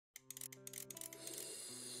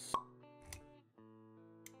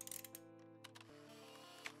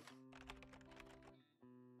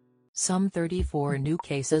Some 34 new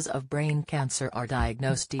cases of brain cancer are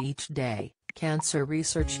diagnosed each day, Cancer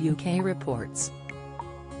Research UK reports.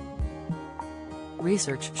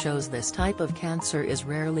 Research shows this type of cancer is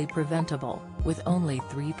rarely preventable, with only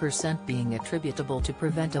 3% being attributable to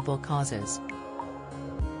preventable causes.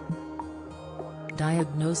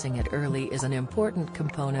 Diagnosing it early is an important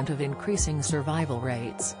component of increasing survival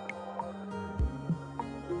rates.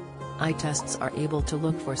 Eye tests are able to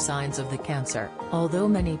look for signs of the cancer, although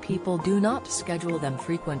many people do not schedule them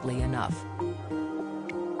frequently enough.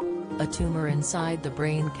 A tumor inside the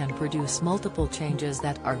brain can produce multiple changes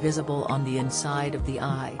that are visible on the inside of the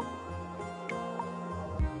eye.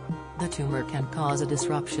 The tumor can cause a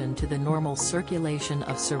disruption to the normal circulation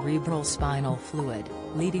of cerebral spinal fluid,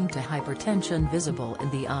 leading to hypertension visible in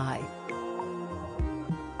the eye.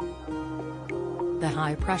 The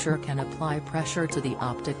high pressure can apply pressure to the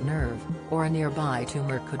optic nerve, or a nearby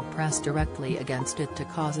tumor could press directly against it to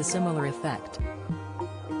cause a similar effect.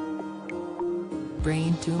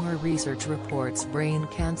 Brain tumor research reports brain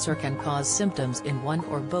cancer can cause symptoms in one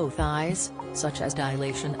or both eyes, such as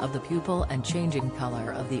dilation of the pupil and changing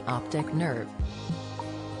color of the optic nerve.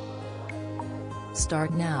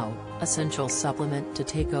 Start now, essential supplement to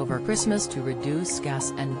take over Christmas to reduce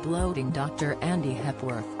gas and bloating. Dr. Andy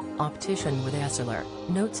Hepworth, optician with Essilor,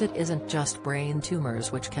 notes it isn't just brain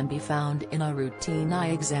tumors which can be found in a routine eye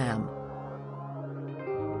exam.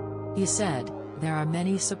 He said, "There are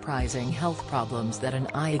many surprising health problems that an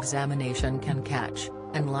eye examination can catch,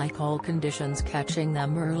 and like all conditions, catching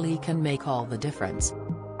them early can make all the difference."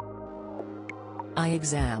 Eye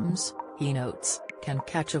exams, he notes, can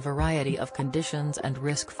catch a variety of conditions and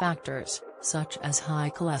risk factors, such as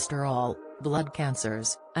high cholesterol, blood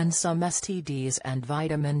cancers, and some STDs and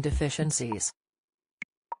vitamin deficiencies.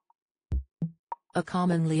 A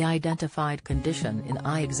commonly identified condition in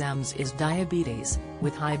eye exams is diabetes,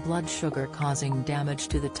 with high blood sugar causing damage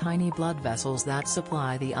to the tiny blood vessels that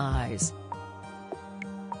supply the eyes.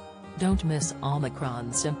 Don't miss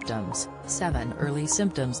Omicron symptoms, 7 early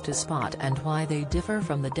symptoms to spot and why they differ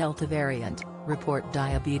from the Delta variant, report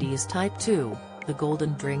Diabetes Type 2. The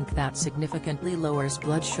golden drink that significantly lowers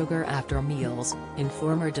blood sugar after meals,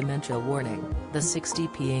 informer dementia warning, the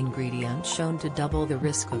 60p ingredient shown to double the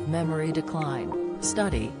risk of memory decline.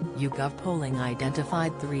 Study, YouGov polling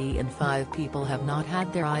identified 3 in 5 people have not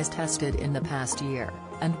had their eyes tested in the past year,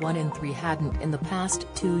 and 1 in 3 hadn't in the past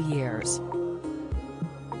 2 years.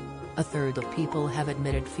 A third of people have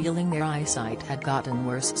admitted feeling their eyesight had gotten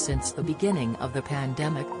worse since the beginning of the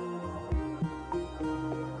pandemic.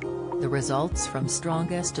 The results from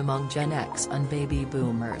strongest among Gen X and baby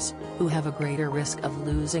boomers, who have a greater risk of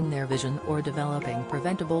losing their vision or developing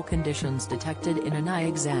preventable conditions detected in an eye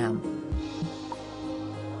exam.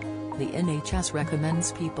 The NHS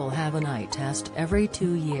recommends people have an eye test every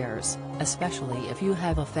 2 years, especially if you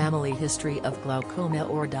have a family history of glaucoma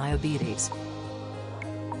or diabetes.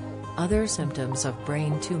 Other symptoms of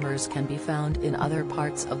brain tumors can be found in other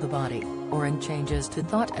parts of the body, or in changes to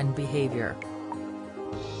thought and behavior.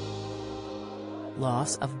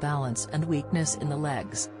 Loss of balance and weakness in the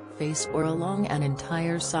legs, face or along an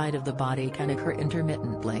entire side of the body can occur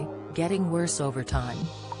intermittently, getting worse over time.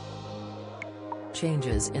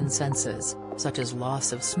 Changes in senses, such as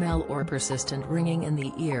loss of smell or persistent ringing in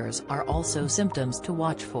the ears, are also symptoms to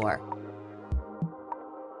watch for.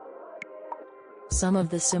 Some of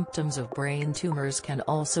the symptoms of brain tumors can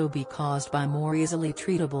also be caused by more easily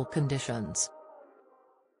treatable conditions.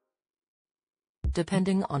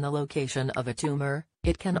 Depending on the location of a tumor,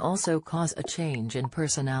 it can also cause a change in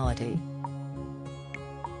personality.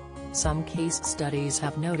 Some case studies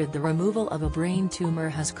have noted the removal of a brain tumor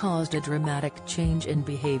has caused a dramatic change in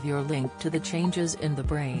behavior linked to the changes in the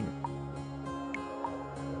brain.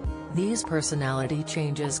 These personality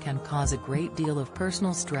changes can cause a great deal of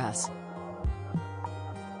personal stress.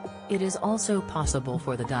 It is also possible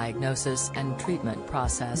for the diagnosis and treatment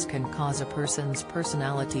process can cause a person's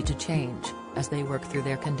personality to change, as they work through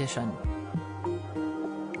their condition.